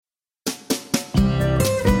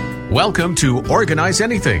Welcome to Organize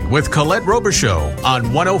Anything with Colette Robichaud on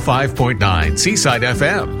 105.9 Seaside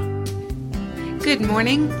FM. Good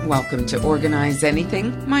morning. Welcome to Organize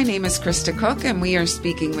Anything. My name is Krista Cook, and we are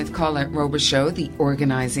speaking with Colette Robichaud, the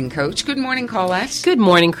organizing coach. Good morning, Colette. Good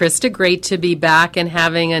morning, Krista. Great to be back and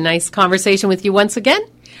having a nice conversation with you once again.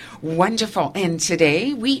 Wonderful. And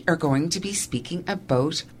today we are going to be speaking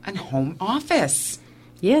about a home office.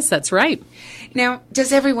 Yes, that's right. Now,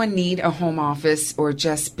 does everyone need a home office or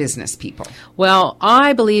just business people? Well,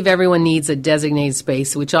 I believe everyone needs a designated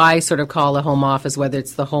space, which I sort of call a home office, whether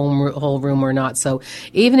it's the whole room or not. So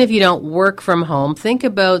even if you don't work from home, think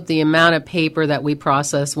about the amount of paper that we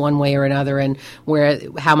process one way or another and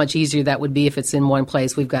how much easier that would be if it's in one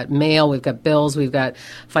place. We've got mail, we've got bills, we've got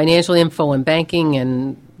financial info and banking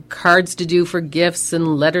and cards to do for gifts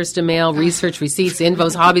and letters to mail, research, receipts,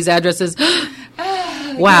 infos, hobbies, addresses.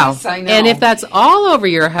 Wow. Yes, I know. And if that's all over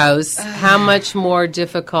your house, how much more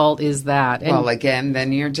difficult is that? Well, again,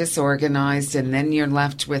 then you're disorganized, and then you're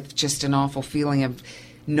left with just an awful feeling of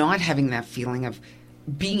not having that feeling of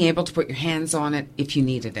being able to put your hands on it if you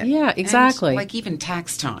needed it. Yeah, exactly. And like even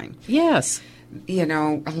tax time. Yes. You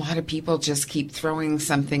know, a lot of people just keep throwing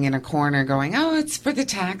something in a corner going, oh, it's for the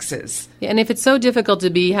taxes. Yeah, and if it's so difficult to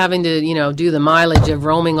be having to, do the mileage of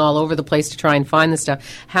roaming all over the place to try and find the stuff,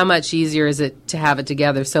 how much easier is it to have it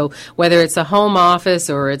together? So whether it's a home office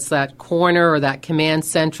or it's that corner or that command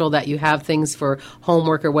central that you have things for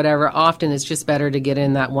homework or whatever, often it's just better to get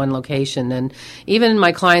in that one location. And even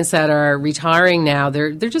my clients that are retiring now,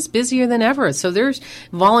 they're just busier than ever. So they're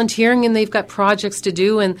volunteering and they've got projects to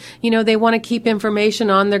do and, they want to keep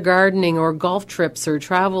information on their gardening or golf trips or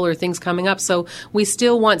travel or things coming up. So we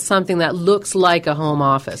still want something that looks like a home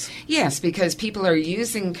office. Yes, because people are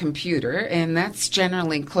using computer, and that's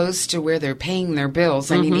generally close to where they're paying their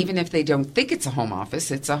bills. I mean, even if they don't think it's a home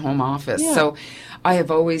office, it's a home office. Yeah. So I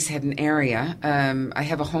have always had an area. I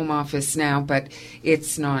have a home office now, but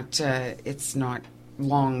it's not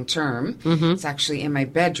long term. It's actually in my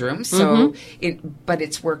bedroom, so but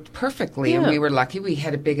it's worked perfectly, and we were lucky we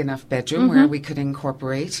had a big enough bedroom where we could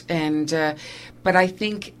incorporate. And but I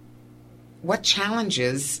think, what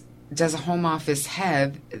challenges does a home office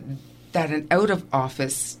have that an out of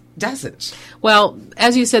office doesn't? Well,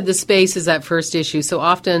 as you said, the space is that first issue. So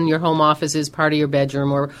often your home office is part of your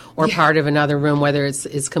bedroom or part of another room, whether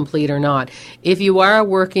it's complete or not. If you are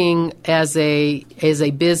working as a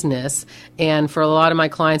business, and for a lot of my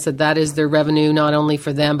clients that is their revenue, not only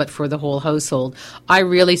for them but for the whole household, I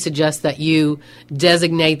really suggest that you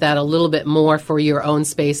designate that a little bit more for your own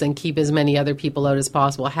space and keep as many other people out as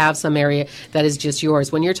possible. Have some area that is just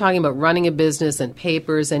yours. When you're talking about running a business and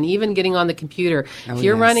papers and even getting on the computer, if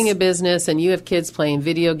you're running a business and you have kids playing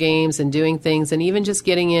video games and doing things and even just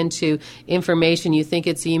getting into information, you think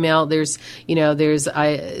it's email, there's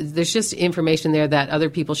just information there that other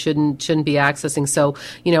people shouldn't be accessing. So,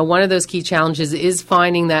 one of those key challenges is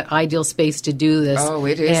finding that ideal space to do this. Oh,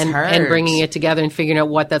 it is hard. And bringing it together and figuring out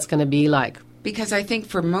what that's going to be like. Because I think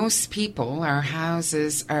for most people, our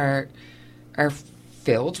houses are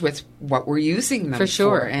filled with what we're using them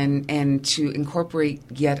for, and to incorporate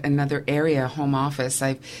yet another area, home office.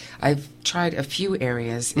 I've tried a few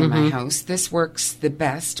areas in my house. This works the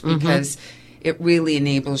best because it really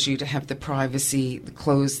enables you to have the privacy,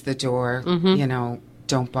 close the door,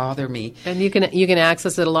 don't bother me. And you can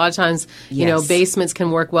access it a lot of times. Basements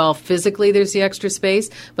can work well physically. There's the extra space,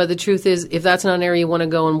 but the truth is, if that's not an area you want to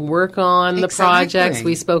go and work on the projects,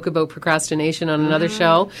 we spoke about procrastination on another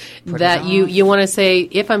show. That you want to say,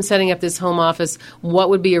 if I'm setting up this home office, what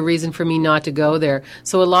would be a reason for me not to go there?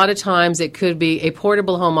 So a lot of times it could be a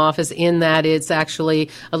portable home office in that it's actually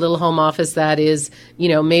a little home office that is,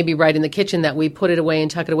 maybe right in the kitchen that we put it away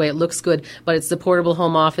and tuck it away. It looks good, but it's the portable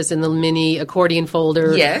home office in the mini accordion folder.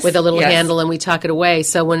 With a little handle, and we tuck it away.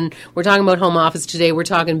 So when we're talking about home office today, we're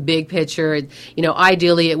talking big picture.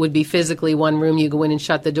 Ideally it would be physically one room, you go in and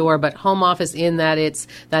shut the door, but home office in that it's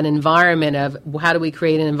that environment of how do we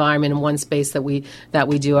create an environment in one space that we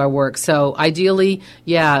do our work. So ideally,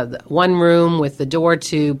 one room with the door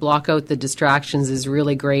to block out the distractions is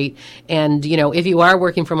really great. And, if you are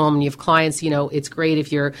working from home and you have clients, it's great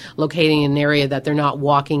if you're locating an area that they're not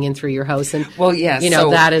walking in through your house. And, so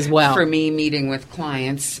that as well. For me, meeting with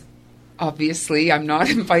clients, obviously, I'm not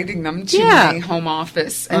inviting them to my home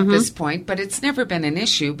office at this point, but it's never been an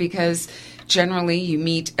issue because generally you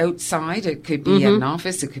meet outside. It could be at an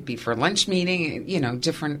office, it could be for a lunch meeting,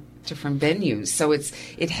 different venues. So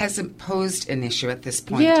it hasn't posed an issue at this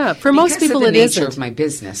point. Yeah, for most people it isn't. Because of the nature of my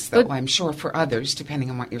business, though, I'm sure for others, depending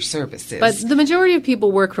on what your service is. But the majority of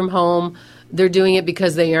people work from home they're doing it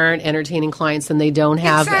because they aren't entertaining clients and they don't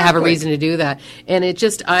have a reason to do that. And it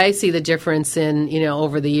just, I see the difference in,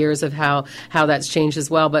 over the years of how that's changed as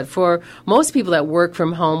well. But for most people that work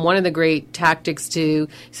from home, one of the great tactics to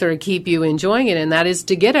sort of keep you enjoying it, and that is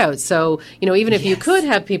to get out. So, even if you could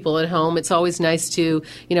have people at home, it's always nice to,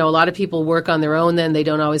 a lot of people work on their own, then they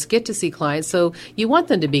don't always get to see clients. So you want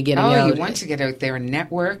them to be getting out. Oh, you want to get out there and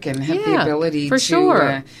network and have the ability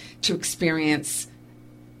to experience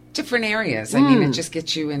different areas. I mean, it just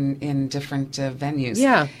gets you in different venues.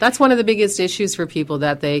 Yeah, that's one of the biggest issues for people,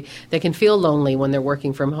 that they can feel lonely when they're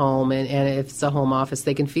working from home, and if it's a home office,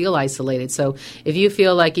 they can feel isolated. So if you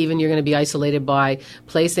feel like even you're going to be isolated by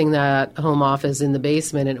placing that home office in the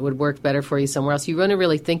basement and it would work better for you somewhere else, you want to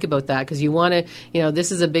really think about that, because you want to,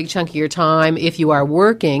 this is a big chunk of your time if you are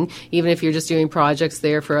working, even if you're just doing projects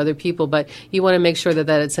there for other people, but you want to make sure that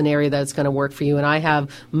it's an area that's going to work for you. And I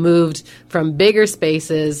have moved from bigger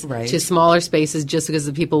spaces to smaller spaces just because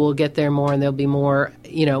the people will get there more and they'll be more,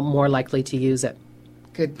 more likely to use it.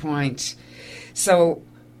 Good point. So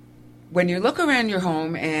when you look around your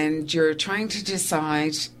home and you're trying to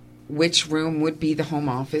decide which room would be the home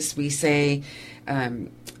office, we say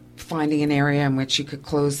finding an area in which you could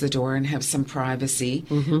close the door and have some privacy,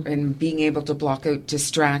 and being able to block out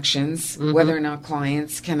distractions, whether or not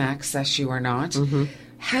clients can access you or not.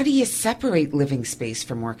 How do you separate living space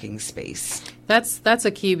from working space? That's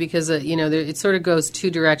a key, because it sort of goes two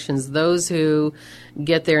directions. Those who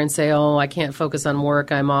get there and say, "Oh, I can't focus on work.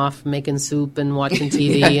 I'm off making soup and watching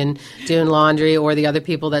TV and doing laundry," or the other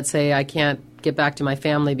people that say, "I can't get back to my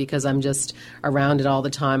family because I'm just around it all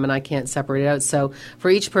the time and I can't separate it out." So for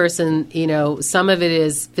each person, some of it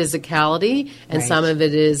is physicality and some of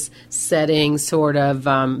it is setting sort of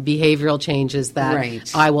behavioral changes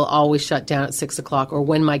that I will always shut down at 6 o'clock, or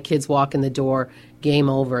when my kids walk in the door, game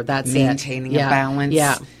over. That's maintaining a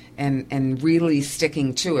balance. And really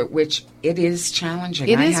sticking to it, which it is challenging.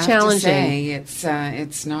 It is challenging. To say,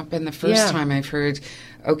 it's not been the first time I've heard,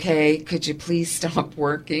 okay, could you please stop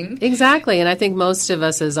working? Exactly. And I think most of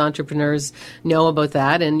us as entrepreneurs know about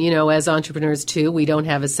that. And, as entrepreneurs too, we don't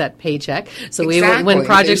have a set paycheck. So when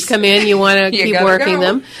projects come in, you want to keep working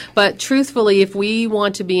them. But truthfully, if we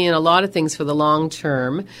want to be in a lot of things for the long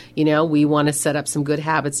term, we want to set up some good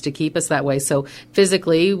habits to keep us that way. So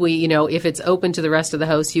physically, if it's open to the rest of the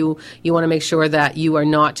house, you want to make sure that you are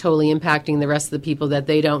not totally impacting the rest of the people, that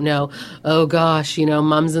they don't know, oh gosh,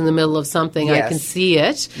 mom's in the middle of something. I can see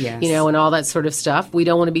it. And all that sort of stuff. We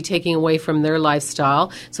don't want to be taking away from their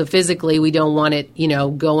lifestyle. So physically, we don't want it,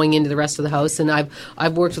 going into the rest of the house. And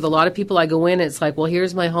I've worked with a lot of people. I go in, it's like, well,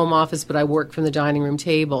 here's my home office, but I work from the dining room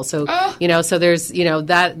table. So, so there's,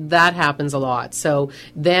 that happens a lot. So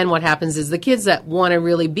then what happens is the kids that want to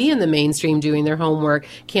really be in the mainstream doing their homework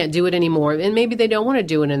can't do it anymore. And maybe they don't want to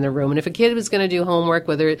do it in their room. And if a kid was going to do homework,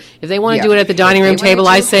 if they want to do it at the dining room table,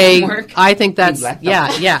 I say, I think that's,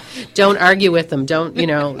 don't argue with them. Don't,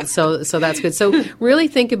 so that's good. So really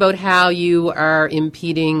think about how you are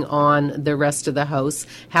impeding on the rest of the house,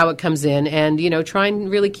 how it comes in, and, try and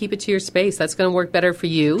really keep it to your space. That's going to work better for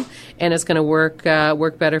you, and it's going to work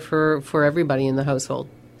better for everybody in the household.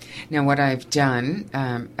 Now, what I've done,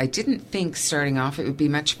 I didn't think starting off it would be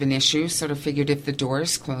much of an issue. Sort of figured if the door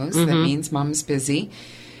is closed, that means Mom's busy.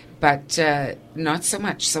 But not so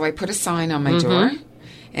much. So I put a sign on my door.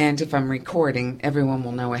 And if I'm recording, everyone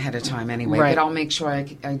will know ahead of time anyway. But I'll make sure I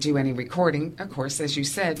do any recording, of course, as you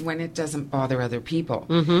said, when it doesn't bother other people.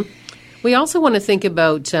 We also want to think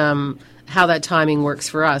about how that timing works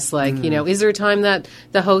for us. Like, is there a time that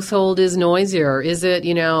the household is noisier? Is it,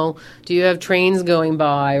 do you have trains going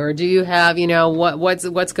by, or do you have,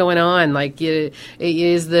 what's going on? Like,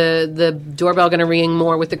 is the doorbell going to ring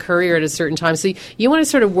more with the courier at a certain time? So you want to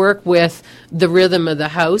sort of work with the rhythm of the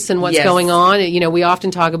house and what's going on. We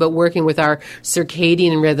often talk about working with our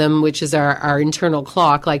circadian rhythm, which is our internal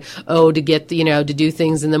clock, like, to get, to do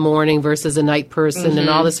things in the morning versus a night person and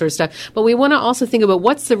all this sort of stuff. But we want to also think about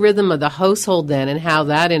what's the rhythm of the household then, and how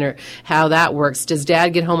that works. Does Dad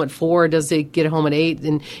get home at 4? Does he get home at 8?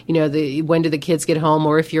 And when do the kids get home?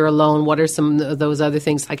 Or if you're alone, what are some of those other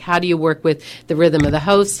things? Like, how do you work with the rhythm of the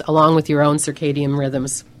house along with your own circadian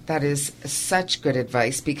rhythms? That is such good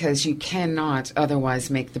advice, because you cannot otherwise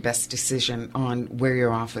make the best decision on where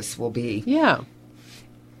your office will be. Yeah.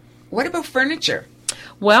 What about furniture?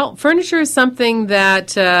 Well, furniture is something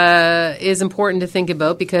that is important to think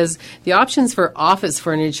about because the options for office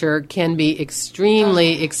furniture can be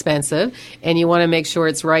extremely expensive, and you want to make sure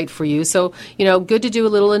it's right for you. So, good to do a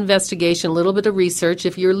little investigation, a little bit of research.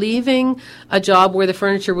 If you're leaving a job where the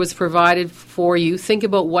furniture was provided for you, think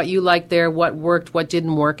about what you liked there, what worked, what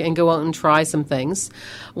didn't work, and go out and try some things.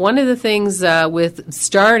 One of the things with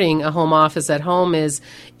starting a home office at home is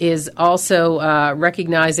also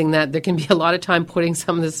recognizing that there can be a lot of time putting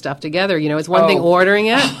some of this stuff together. It's one thing ordering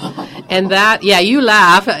it, and that, you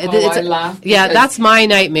laugh. I laugh. Yeah, that's my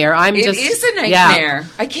nightmare. It is a nightmare.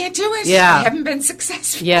 I can't do it. Yeah. I haven't been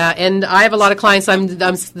successful. Yeah, and I have a lot of clients.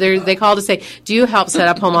 They call to say, "Do you help set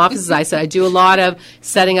up home offices?" I said, "I do a lot of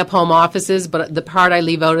setting up home offices, but the part I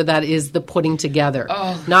leave out of that is the putting together.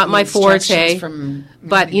 Not my forte."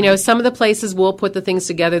 But some of the places will put the things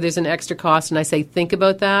together. There's an extra cost, and I say think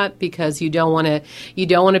about that because you don't want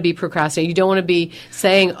to be procrastinating. You don't want to be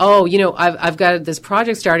saying, I've got this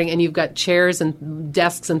project starting, and you've got chairs and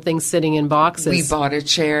desks and things sitting in boxes. We bought a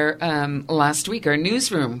chair last week. Our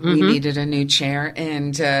newsroom, we needed a new chair,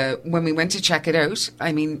 and when we went to check it out,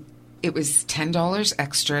 it was $10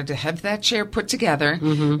 extra to have that chair put together,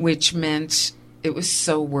 which meant it was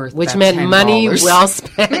so worth it. Which meant $10. Money well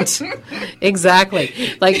spent. Exactly.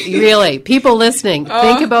 Like, really, people listening,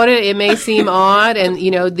 think about it. It may seem odd, and,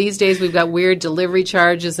 these days we've got weird delivery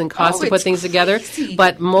charges and costs to put things together.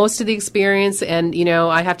 But most of the experience, and,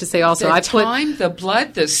 I have to say also, the time, the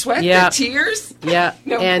blood, the sweat, the tears. Yeah.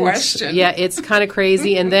 No question. Yeah, it's kind of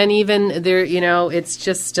crazy. And then even there, it's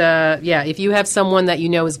just, if you have someone that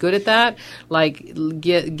is good at that, like,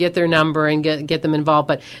 get their number and get them involved.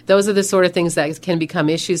 But those are the sort of things that can become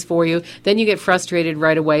issues for you. Then you get frustrated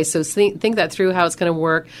right away. So think that through how it's going to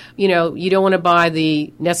work. You don't want to buy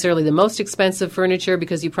necessarily the most expensive furniture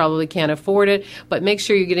because you probably can't afford it, but make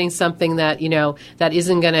sure you're getting something that, that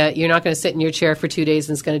isn't going to, you're not going to sit in your chair for 2 days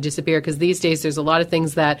and it's going to disappear, because these days there's a lot of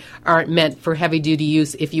things that aren't meant for heavy duty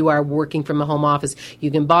use if you are working from a home office.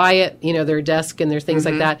 You can buy it, there are desks and there are things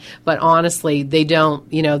like that, but honestly, they don't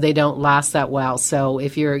last that well. So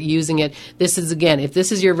if you're using it, if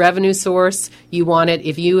this is your revenue source, you want it.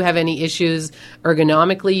 If you have any issues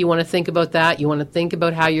ergonomically, you want to think about that. You want to think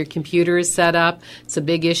about how your computer is set up. It's a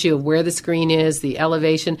big issue of where the screen is, the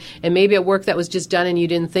elevation, and maybe at work that was just done and you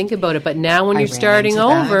didn't think about it. But now when you're starting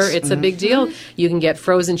over, it's a big deal. You can get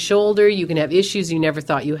frozen shoulder. You can have issues you never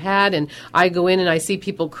thought you had. And I go in and I see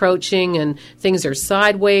people crouching and things are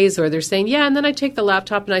sideways, or they're saying, and then I take the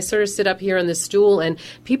laptop and I sort of sit up here on this stool, and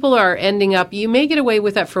people are ending up, you may get away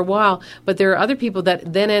with that for a while, but there are other people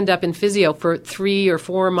that then end up in physio for 3 or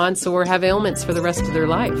 4 months or have ailments for the rest of their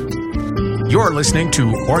life. You're listening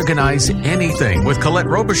to Organize Anything with Colette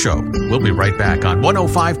Robichaud. We'll be right back on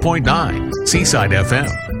 105.9 Seaside FM.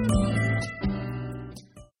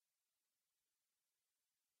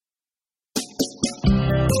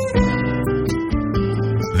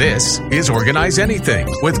 This is Organize Anything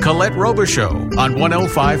with Colette Robichaud on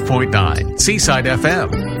 105.9 Seaside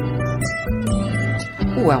FM.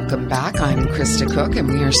 Welcome back. I'm Krista Cook, and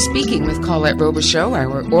we are speaking with Colette Robichaud,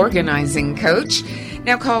 our organizing coach.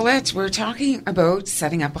 Now, Colette, we're talking about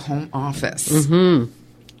setting up a home office. And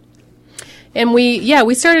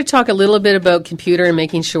we started to talk a little bit about computer and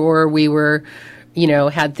making sure we were,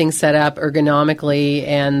 had things set up ergonomically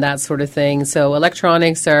and that sort of thing. So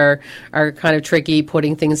electronics are kind of tricky,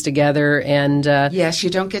 putting things together. And yes, you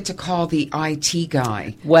don't get to call the IT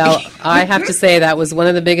guy. Well, I have to say that was one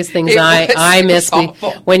of the biggest things I miss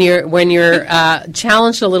when you're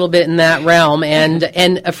challenged a little bit in that realm and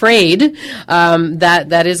afraid.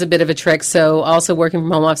 That is a bit of a trick. So also working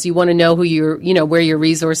from home office, you want to know where your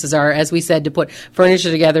resources are. As we said, to put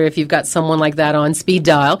furniture together. If you've got someone like that on speed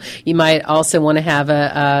dial, you might also want to have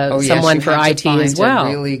someone for IT as well. A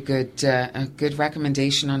really good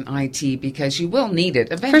recommendation on IT, because you will need it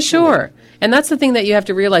eventually. For sure. And that's the thing that you have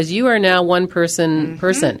to realize. You are now one person.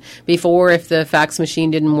 Before, if the fax machine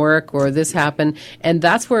didn't work or this happened, and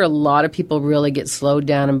that's where a lot of people really get slowed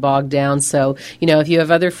down and bogged down. So, if you have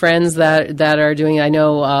other friends that are doing it, I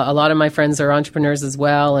know a lot of my friends are entrepreneurs as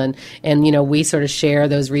well, and we sort of share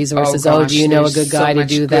those resources. Oh, gosh, do you know a good guy to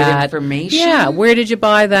do that? Information. Yeah, where did you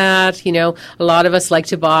buy that? A lot of us like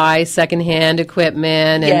to buy secondhand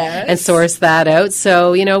equipment and source that out.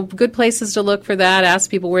 So, good places to look for that. Ask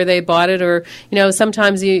people where they bought it, or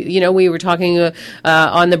sometimes we were talking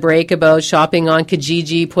on the break about shopping on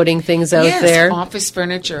Kijiji, putting things out there. Yes, office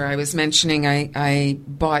furniture. I was mentioning I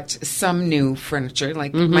bought some new furniture,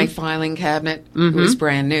 like my filing cabinet. It was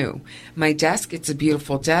brand new. My desk, it's a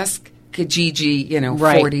beautiful desk. Kijiji,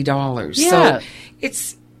 $40. Yeah.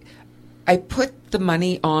 So I put the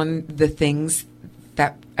money on the things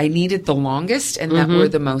that I needed the longest and that were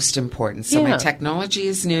the most important. So my technology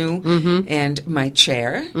is new and my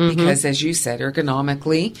chair, because as you said,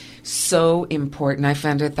 ergonomically, so important. I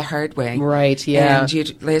found it the hard way. Right, yeah.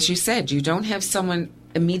 And as you said, you don't have someone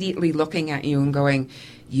immediately looking at you and going,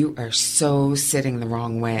 you are so sitting the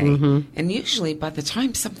wrong way. And usually by the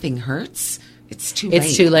time something hurts, it's too late.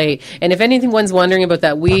 It's too late. And if anyone's wondering about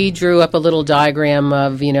that, we drew up a little diagram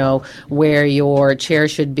of, where your chair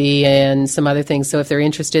should be and some other things. So if they're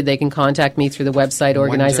interested, they can contact me through the website,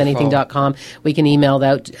 organizeanything.com. We can email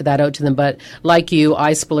that out to them. But like you,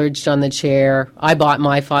 I splurged on the chair. I bought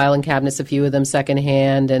my filing cabinets, a few of them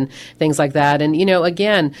secondhand and things like that. And,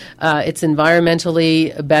 again, it's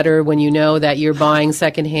environmentally better when you know that you're buying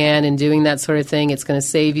secondhand and doing that sort of thing. It's going to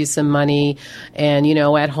save you some money. And,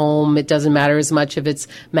 at home, it doesn't matter as much if it's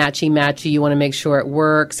matchy. You want to make sure it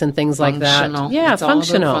works and things like that. Yeah, it's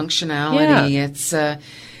functional. All about functionality. Yeah.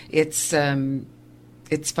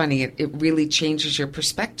 It's funny. It really changes your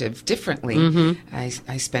perspective differently. I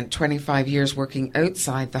spent 25 years working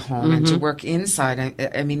outside the home, and to work inside,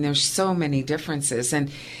 I mean, there's so many differences.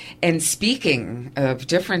 And speaking of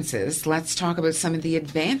differences, let's talk about some of the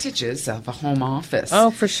advantages of a home office.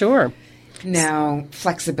 Oh, for sure. Now,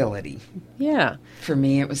 flexibility. Yeah. For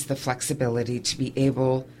me, it was the flexibility to be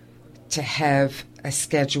able to have a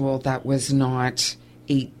schedule that was not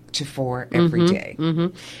 8 to 4 every day.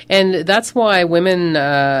 And that's why women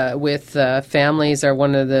with families are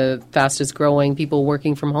one of the fastest growing people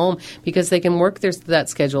working from home, because they can work that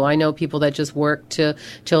schedule. I know people that just work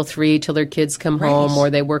till 3 till their kids come home, or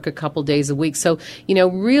they work a couple days a week. So,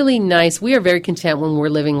 really nice. We are very content when we're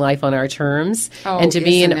living life on our terms, and to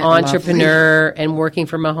be an entrepreneur and working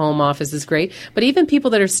from a home office is great. But even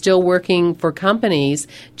people that are still working for companies,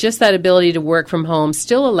 just that ability to work from home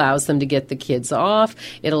still allows them to get the kids off.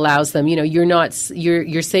 It allows them,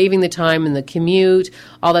 you're saving the time in the commute,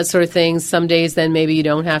 all that sort of thing. Some days then maybe you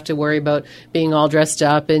don't have to worry about being all dressed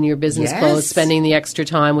up in your business clothes, spending the extra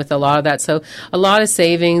time with a lot of that. So a lot of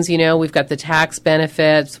savings, we've got the tax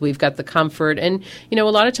benefits, we've got the comfort. And, a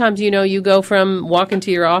lot of times, you go from walking to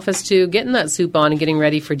your office to getting that soup on and getting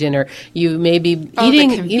ready for dinner. You may be eating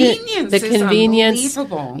the convenience.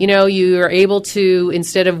 Unbelievable. You are able to,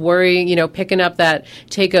 instead of worrying, picking up that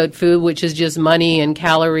takeout food, which is just money and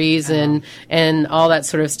calories and all that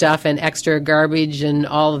sort of stuff and extra garbage and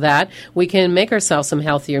all of that, we can make ourselves some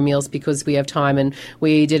healthier meals because we have time. And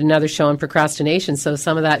we did another show on procrastination. So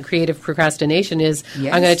some of that creative procrastination is,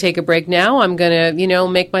 I'm going to take a break now. I'm going to,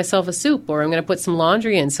 make myself a soup, or I'm going to put some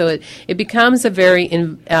laundry in. So it becomes a very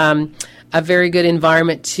good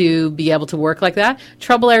environment to be able to work like that.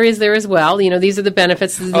 Trouble areas there as well. These are the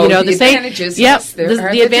benefits. The advantages. Yes,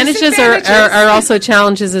 the advantages are also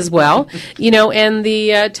challenges as well. And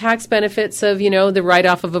the tax benefits of the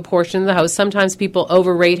write-off of a portion of the house. Sometimes people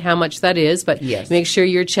overrate how much that is, but make sure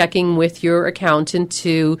you're checking with your accountant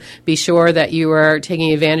to be sure that you are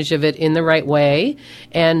taking advantage of it in the right way.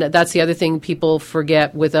 And that's the other thing people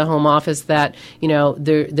forget with a home office, that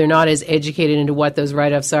they're not as educated into what those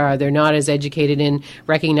write-offs are. They're not as educated in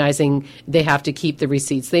recognizing they have to keep the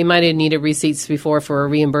receipts. They might have needed receipts before for a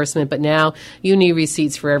reimbursement, but now you need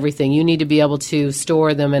receipts for everything. You need to be able to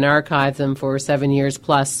store them and archive them for 7 years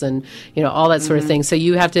plus, and all that sort of thing. So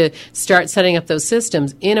you have to start setting up those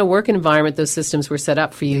systems. In a work environment, those systems were set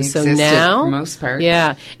up for you. So now, for the most part.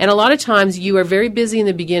 Yeah. And a lot of times you are very busy in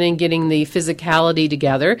the beginning getting the physicality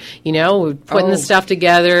together, putting the stuff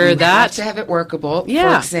together. You have to have it workable.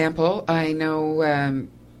 Yeah. For example, I know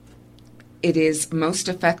it is most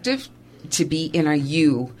effective to be in a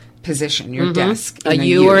U position, your desk. A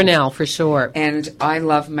U or an L, for sure. And I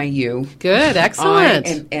love my U. Good,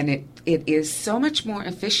 excellent. And it is so much more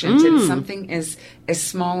efficient. And something as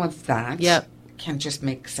small as that can just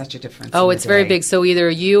make such a difference. Oh, it's very big. So either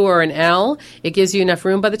a U or an L, it gives you enough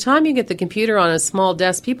room. By the time you get the computer on a small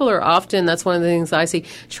desk, people are often, that's one of the things I see,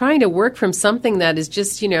 trying to work from something that is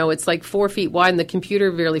just, it's like 4 feet wide and the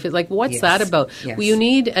computer barely fits. Like, what's that about? Yes. Well, you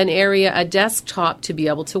need an area, a desktop to be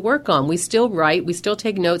able to work on. We still write. We still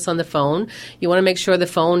take notes on the phone. You want to make sure the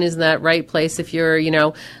phone is in that right place. If you're,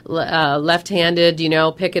 left-handed,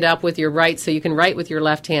 pick it up with your right so you can write with your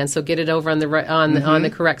left hand. So get it over on the right, on the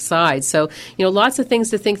correct side. So, lots of things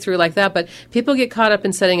to think through like that, but people get caught up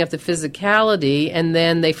in setting up the physicality and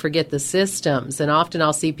then they forget the systems. And often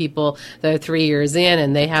I'll see people that are 3 years in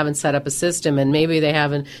and they haven't set up a system, and maybe they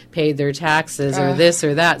haven't paid their taxes or this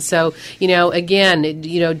or that. So, again,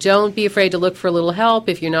 don't be afraid to look for a little help.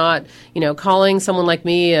 If you're not, calling someone like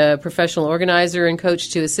me, a professional organizer and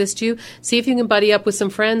coach, to assist you, see if you can buddy up with some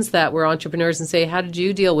friends that were entrepreneurs and say, how did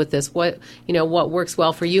you deal with this? What works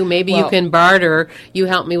well for you? Maybe you can barter. You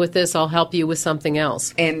help me with this, I'll help you with something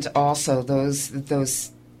else. And also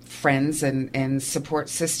those friends and support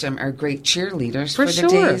system are great cheerleaders for the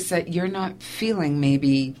days that you're not feeling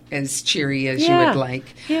maybe as cheery as you would like.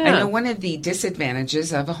 Yeah. I know one of the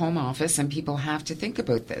disadvantages of a home office, and people have to think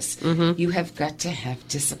about this, you have got to have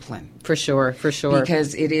discipline. For sure.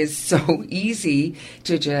 Because it is so easy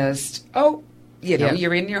to just,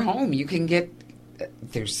 you're in your home. You can get...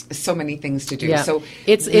 There's so many things to do. Yeah. So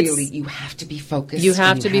you have to be focused. You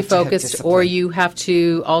have to be focused, or you have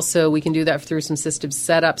to also, we can do that through some systems,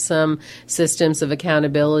 set up some systems of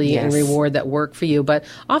accountability and reward that work for you. But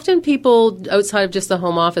often people outside of just the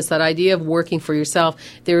home office, that idea of working for yourself,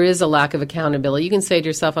 there is a lack of accountability. You can say to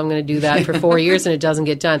yourself, I'm going to do that for 4 years and it doesn't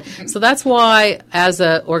get done. So that's why, as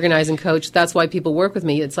a organizing coach, that's why people work with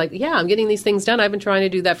me. It's like, I'm getting these things done. I've been trying to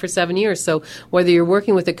do that for 7 years. So whether you're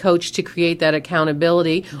working with a coach to create that accountability,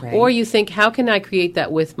 or you think, how can I create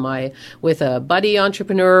that with a buddy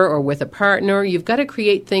entrepreneur or with a partner? You've got to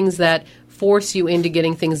create things that force you into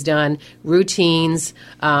getting things done, routines,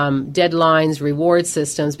 deadlines, reward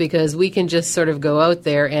systems, because we can just sort of go out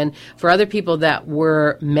there. And for other people that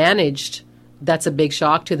were managed, that's a big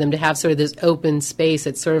shock to them to have sort of this open space.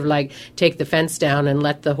 It's sort of like take the fence down and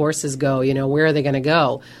let the horses go. Where are they going to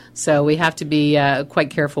go? So we have to be quite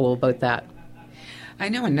careful about that. I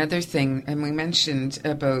know another thing, and we mentioned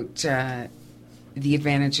about the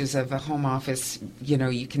advantages of a home office.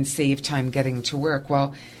 You can save time getting to work.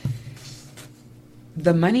 Well,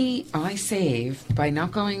 the money I save by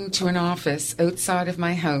not going to an office outside of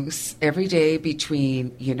my house every day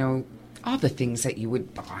between, all the things that you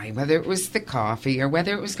would buy, whether it was the coffee or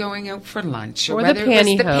whether it was going out for lunch or whether it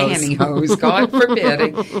was the pantyhose. God forbid.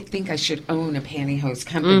 I think I should own a pantyhose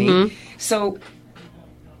company. So...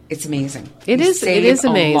 it's amazing. It is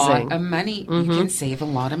amazing. A lot of money. You can save a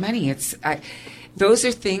lot of money. Those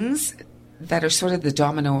are things that are sort of the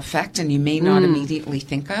domino effect, and you may not immediately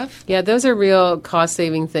think of. Yeah, those are real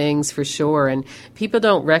cost-saving things for sure, and people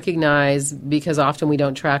don't recognize, because often we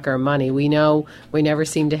don't track our money. We know we never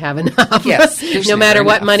seem to have enough, no matter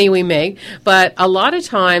what money we make. But a lot of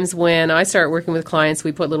times when I start working with clients,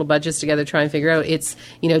 we put little budgets together, try and figure out, it's,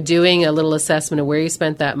 doing a little assessment of where you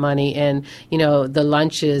spent that money, and, the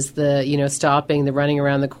lunches, the, stopping, the running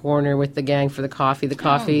around the corner with the gang for the coffee. The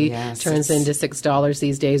coffee turns into $6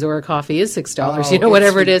 these days, or a coffee is $6,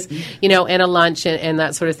 whatever it is, and a lunch and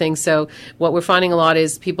that sort of thing. So what we're finding a lot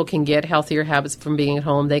is people can get healthier habits from being at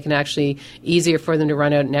home. They can actually, easier for them to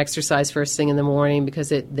run out and exercise first thing in the morning because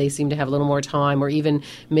they seem to have a little more time, or even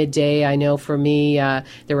midday. I know for me,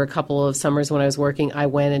 there were a couple of summers when I was working, I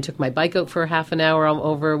went and took my bike out for half an hour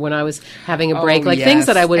over when I was having a break, things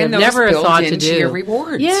that I would have never thought to do. Your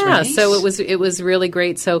rewards, right? So it was really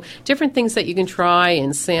great. So different things that you can try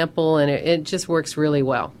and sample, and it just works really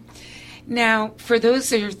well. Now, for those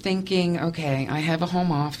that are thinking, okay, I have a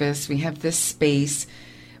home office, we have this space,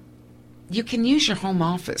 you can use your home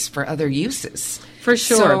office for other uses. For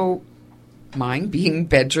sure. So, mine being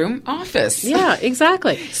bedroom office. Yeah,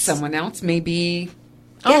 exactly. Someone else may be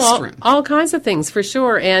guest room. All kinds of things, for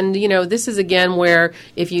sure. And, this is, again, where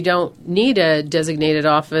if you don't need a designated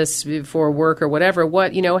office for work or whatever,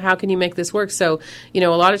 how can you make this work? So, a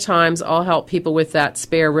lot of times I'll help people with that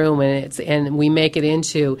spare room, and we make it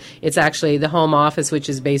into, it's actually the home office, which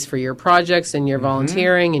is based for your projects and your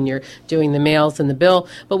volunteering and you're doing the mails and the bill.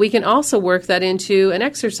 But we can also work that into an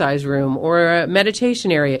exercise room or a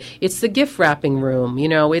meditation area. It's the gift wrapping room,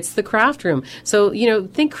 it's the craft room. So,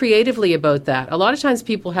 think creatively about that. A lot of times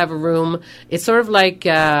people have a room, it's sort of like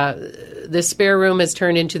the spare room has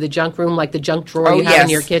turned into the junk room, like the junk drawer you have in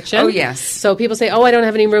your kitchen. Oh, yes. So people say, I don't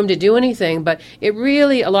have any room to do anything. But it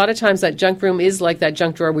really, a lot of times that junk room is like that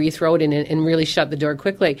junk drawer where you throw it in and really shut the door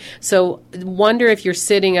quickly. So wonder if you're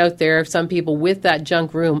sitting out there, some people with that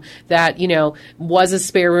junk room that, was a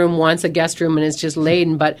spare room once, a guest room, and it's just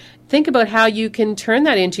laden. But think about how you can turn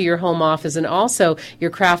that into your home office and also your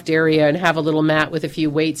craft area, and have a little mat with a few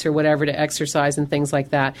weights or whatever to exercise and things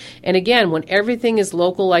like that. And again, when everything is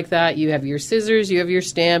local like that, you have your scissors, you have your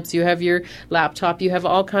stamps, you have your laptop, you have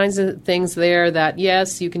all kinds of things there that,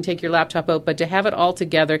 yes, you can take your laptop out, but to have it all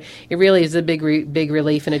together, it really is a big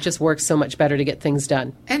relief, and it just works so much better to get things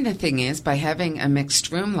done. And the thing is, by having a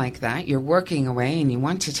mixed room like that, you're working away and you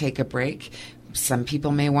want to take a break. Some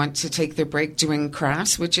people may want to take their break doing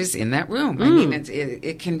crafts, which is in that room. I mean,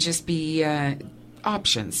 it can just be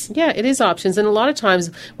options. Yeah, it is options. And a lot of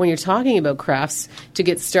times when you're talking about crafts, to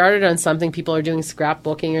get started on something, people are doing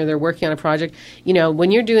scrapbooking or they're working on a project.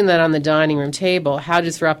 When you're doing that on the dining room table, how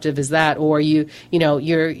disruptive is that? Or you're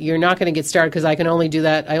not going to get started because I can only do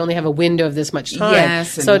that. I only have a window of this much time.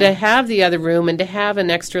 Yes, so to have the other room and to have an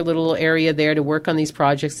extra little area there to work on these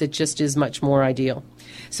projects, it just is much more ideal.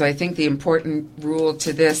 So I think the important rule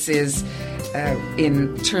to this is,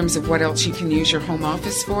 in terms of what else you can use your home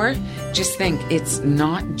office for, just think it's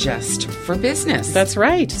not just for business. That's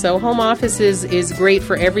right. So home office is great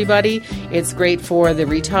for everybody. It's great for the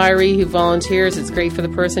retiree who volunteers. It's great for the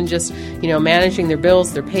person just, managing their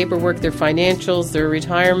bills, their paperwork, their financials, their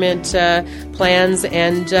retirement plans.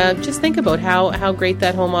 And just think about how great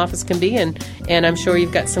that home office can be. And I'm sure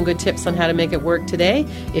you've got some good tips on how to make it work today.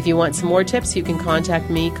 If you want some more tips, you can contact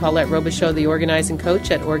me, Colette Robichaud, the organizing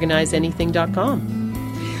coach, at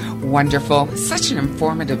organizeanything.com. Wonderful. Such an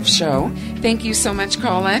informative show. Thank you so much,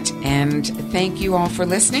 Colette, and thank you all for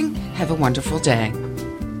listening. Have a wonderful day.